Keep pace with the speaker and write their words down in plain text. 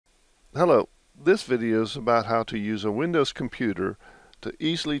Hello, this video is about how to use a Windows computer to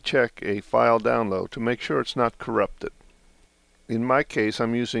easily check a file download to make sure it's not corrupted. In my case,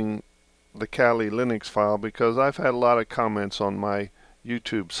 I'm using the Kali Linux file because I've had a lot of comments on my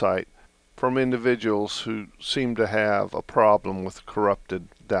YouTube site from individuals who seem to have a problem with corrupted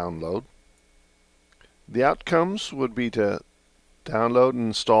download. The outcomes would be to download and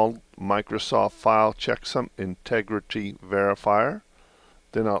install Microsoft File Checksum Integrity Verifier.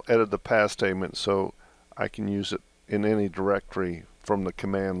 Then I'll edit the path statement so I can use it in any directory from the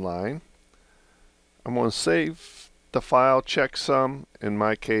command line. I'm going to save the file checksum. In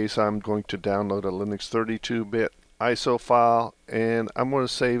my case, I'm going to download a Linux 32-bit ISO file, and I'm going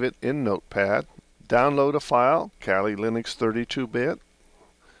to save it in Notepad. Download a file, Kali Linux 32-bit.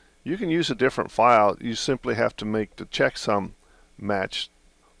 You can use a different file. You simply have to make the checksum match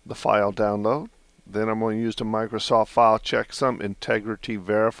the file download. Then I'm going to use the Microsoft File Checksum Integrity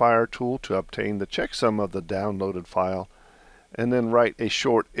Verifier tool to obtain the checksum of the downloaded file, and then write a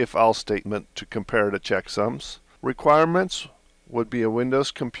short if-else statement to compare the checksums. Requirements would be a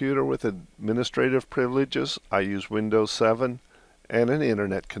Windows computer with administrative privileges. I use Windows 7 and an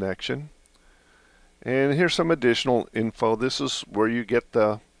internet connection. And here's some additional info. This is where you get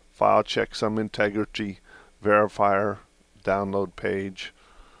the File Checksum Integrity Verifier download page,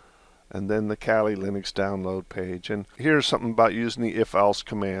 and then the Kali Linux download page. And here's something about using the if-else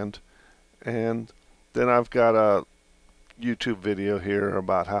command. And then I've got a YouTube video here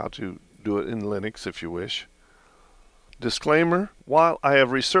about how to do it in Linux if you wish. Disclaimer: while I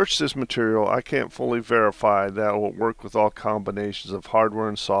have researched this material, I can't fully verify that it will work with all combinations of hardware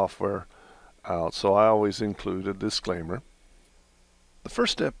and software out, so I always include a disclaimer. The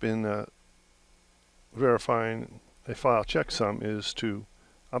first step in verifying a file checksum is to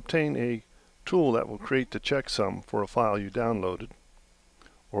obtain a tool that will create the checksum for a file you downloaded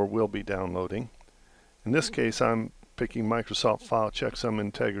or will be downloading. In this case, I'm picking Microsoft File Checksum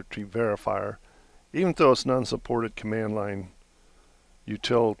Integrity Verifier, even though it's an unsupported command line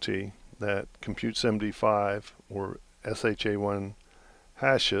utility that computes MD5 or SHA-1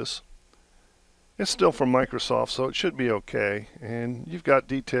 hashes. It's still from Microsoft, so it should be okay. And you've got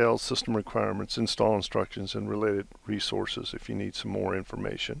detailed system requirements, install instructions, and related resources if you need some more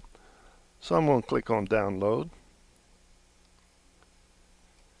information. So I'm going to click on Download.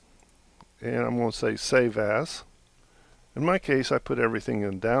 And I'm going to say Save As. In my case, I put everything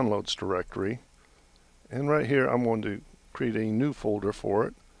in Downloads directory. And right here, I'm going to create a new folder for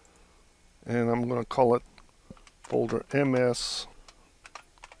it. And I'm going to call it folder MS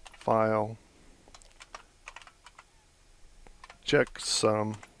File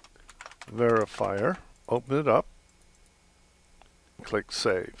Checksum Verifier. Open it up, click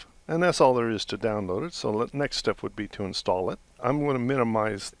Save. And that's all there is to download it. So the next step would be to install it. I'm going to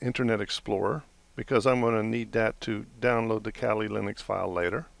minimize Internet Explorer because I'm going to need that to download the Kali Linux file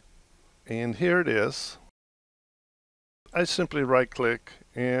later. And here it is. I simply right click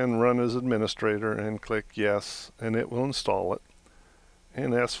and run as administrator and click yes, and it will install it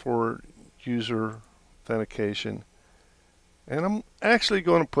and ask for user authentication. And I'm actually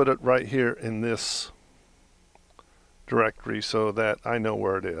going to put it right here in this directory so that I know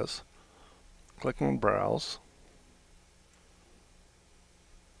where it is. Click on Browse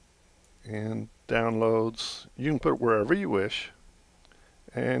and Downloads. You can put it wherever you wish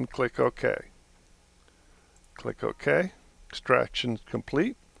and click OK. Click OK. Extraction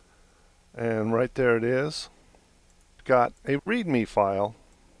complete, and right there it is. Got a README file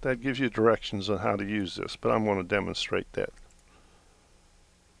that gives you directions on how to use this, but I'm going to demonstrate that.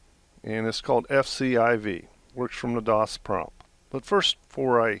 And it's called FCIV. Works from the DOS prompt. But first,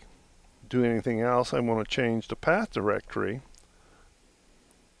 before I do anything else, I want to change the path directory.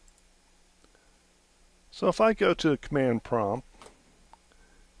 So if I go to the command prompt,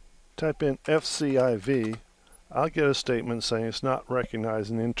 type in FCIV, I'll get a statement saying it's not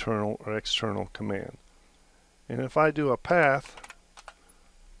recognizing internal or external command. And if I do a path,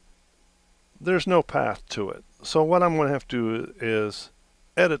 there's no path to it. So what I'm going to have to do is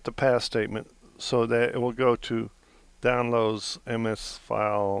edit the path statement so that it will go to Downloads MS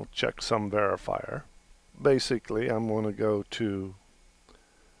File Checksum Verifier. Basically, I'm going to go to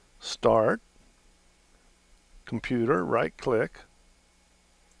Start, Computer, right click,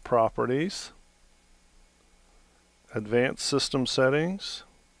 Properties, Advanced System Settings,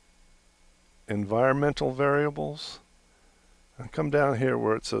 Environmental Variables, and come down here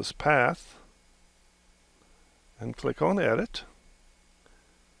where it says Path and click on Edit.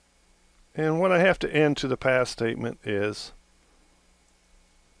 And what I have to end to the path statement is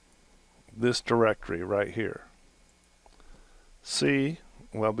this directory right here. C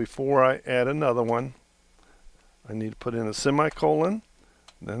Well, before I add another one, I need to put in a semicolon,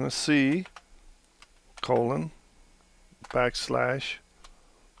 then a C, colon, backslash,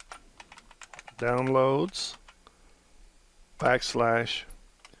 downloads, backslash,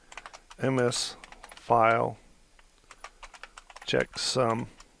 ms file, checksum,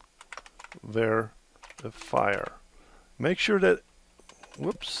 verifier. Make sure that,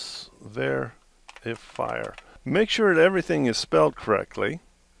 verifier. Make sure that everything is spelled correctly.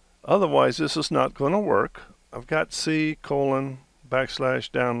 Otherwise, this is not going to work. I've got C, colon, backslash,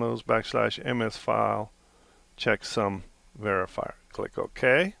 downloads, backslash, ms file, checksum, verifier. Click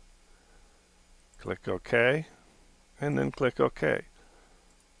OK. Click OK. And then click OK.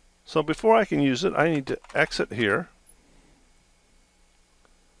 So before I can use it, I need to exit here.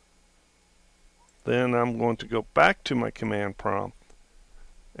 Then I'm going to go back to my command prompt.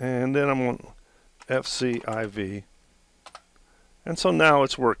 And then I'm going to FCIV. And so now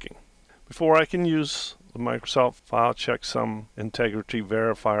it's working. Before I can use the Microsoft File Checksum Integrity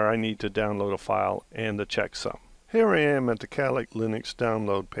Verifier, I need to download a file and the checksum. Here I am at the Kali Linux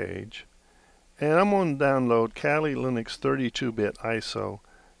download page. And I'm going to download Kali Linux 32-bit ISO.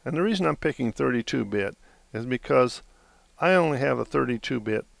 And the reason I'm picking 32-bit is because I only have a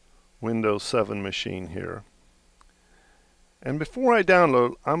 32-bit Windows 7 machine here. And before I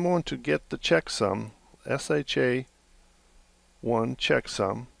download, I'm going to get the checksum, SHA1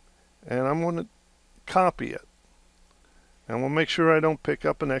 checksum, and I'm going to copy it. And we'll make sure I don't pick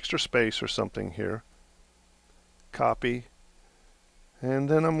up an extra space or something here. Copy. And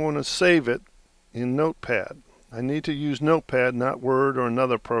then I'm going to save it in Notepad. I need to use Notepad, not Word or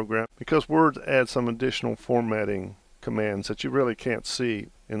another program, because Word adds some additional formatting commands that you really can't see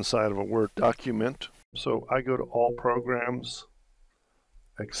inside of a Word document. So I go to All Programs,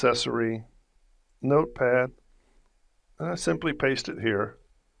 Accessory, Notepad, and I simply paste it here.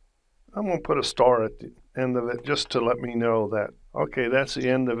 I'm going to put a star at the end of it just to let me know that, okay, that's the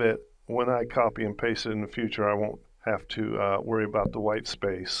end of it. When I copy and paste it in the future, I won't have to worry about the white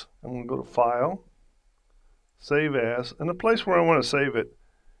space. I'm going to go to File, Save As, and the place where I want to save it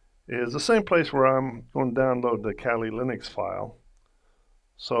is the same place where I'm going to download the Kali Linux file.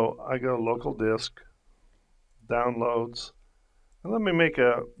 So I go Local Disk, Downloads, and let me make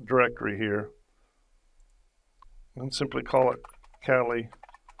a directory here and simply call it Kali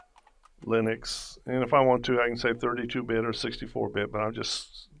Linux. And if I want to, I can say 32-bit or 64-bit, but I'm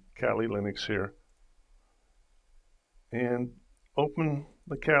just Kali Linux here. And open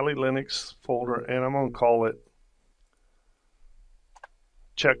the Kali Linux folder, and I'm going to call it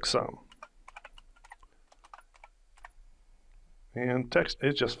checksum. And text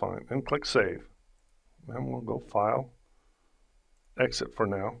is just fine. And click Save. And we'll go File, Exit for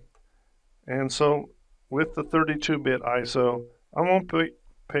now. And so with the 32-bit ISO, I'm going to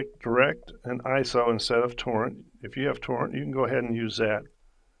pick Direct and ISO instead of Torrent. If you have Torrent, you can go ahead and use that.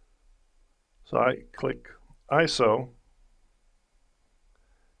 So I click ISO,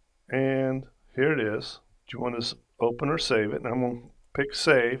 and here it is. Do you want to open or save it? And I'm going to pick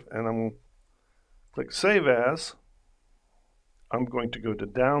Save, and I'm going to click Save As. I'm going to go to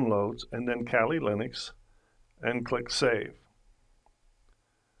Downloads and then Kali Linux and click Save.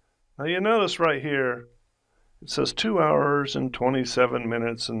 Now you notice right here it says 2 hours and 27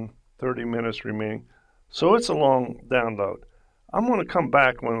 minutes and 30 minutes remaining. So it's a long download. I'm going to come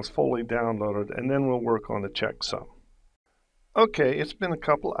back when it's fully downloaded, and then we'll work on the checksum. Okay, it's been a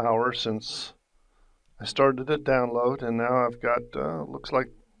couple hours since I started the download, and now I've got looks like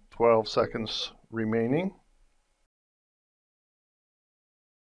 12 seconds remaining.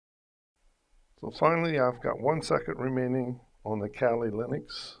 So finally, I've got 1 second remaining on the Kali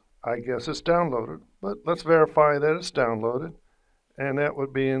Linux. I guess it's downloaded, but let's verify that it's downloaded. And that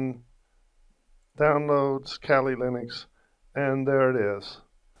would be in Downloads, Kali Linux, and there it is.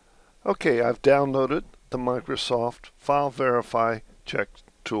 Okay, I've downloaded the Microsoft File Verify Check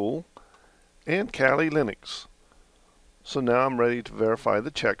tool and Kali Linux. So now I'm ready to verify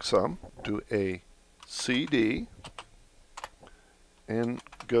the checksum. Do a CD and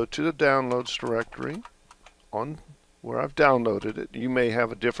go to the Downloads directory on where I've downloaded it. You may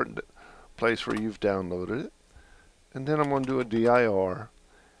have a different place where you've downloaded it. And then I'm going to do a dir,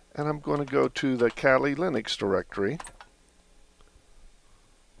 and I'm going to go to the Kali Linux directory,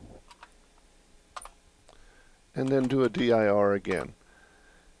 and then do a dir again.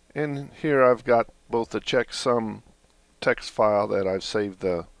 And here I've got both the checksum text file that I've saved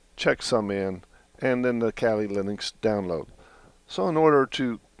the checksum in, and then the Kali Linux download. So in order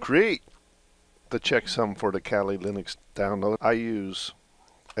to create the checksum for the Kali Linux download, I use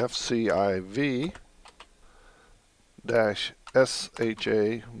FCIV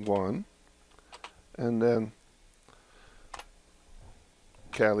SHA1 and then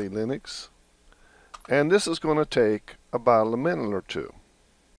Kali Linux, and this is going to take about a minute or two.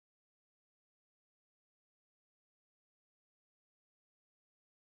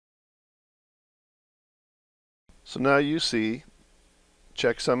 So now you see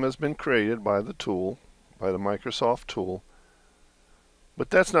checksum has been created by the tool, by the Microsoft tool, but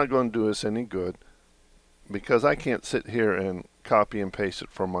that's not going to do us any good because I can't sit here and copy and paste it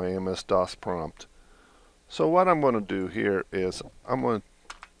from my MS-DOS prompt. So what I'm going to do here is I'm going to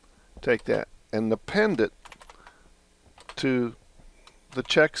take that and append it to the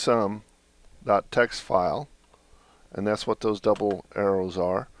checksum.txt file, and that's what those double arrows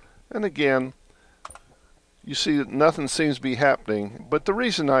are. And again, you see that nothing seems to be happening, but the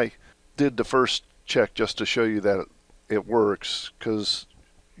reason I did the first check just to show you that it works, because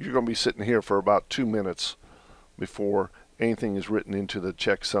you're going to be sitting here for about 2 minutes before anything is written into the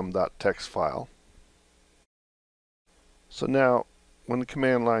checksum.txt file. So now when the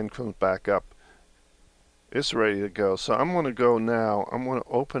command line comes back up, it's ready to go. So I'm going to go now, I'm going to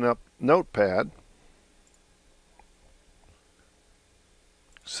open up Notepad,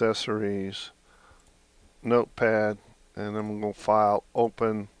 Accessories, Notepad, and I'm going to File,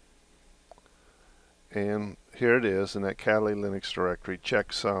 Open, and here it is in that Kali Linux directory,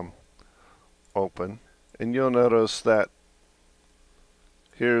 checksum, open. And you'll notice that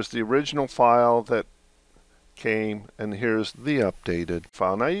here's the original file that came, and here's the updated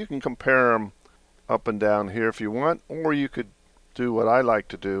file. Now you can compare them up and down here if you want, or you could do what I like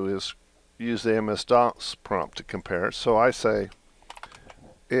to do is use the MS-DOS prompt to compare. So I say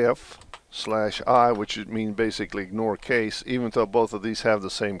if/I, which would mean basically ignore case. Even though both of these have the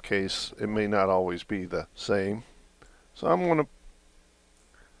same case, it may not always be the same. So I'm going to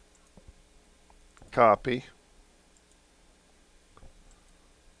copy,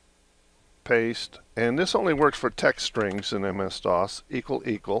 paste, and this only works for text strings in MS-DOS, equal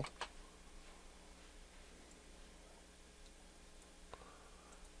equal,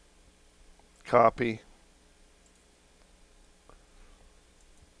 copy,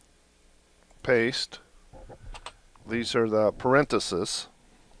 paste. These are the parentheses,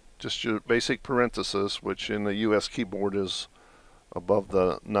 just your basic parentheses, which in the US keyboard is above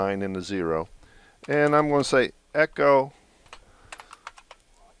the 9 and the 0. And I'm going to say echo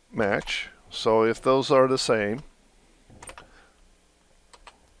match. So if those are the same,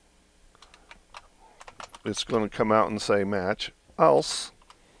 it's going to come out and say match. Else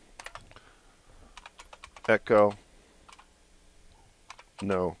echo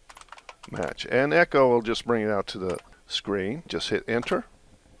no match. And echo will just bring it out to the screen. Just hit enter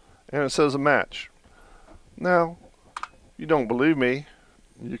and it says a match. Now, you don't believe me,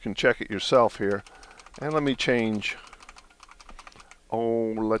 you can check it yourself here. And let me change,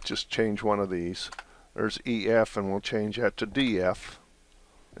 let's just change one of these. There's EF, and we'll change that to DF,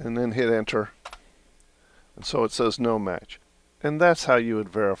 and then hit enter. And so it says no match. And that's how you would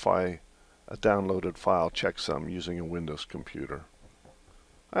verify a downloaded file checksum using a Windows computer.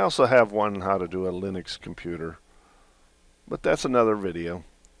 I also have one on how to do a Linux computer, but that's another video.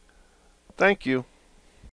 Thank you.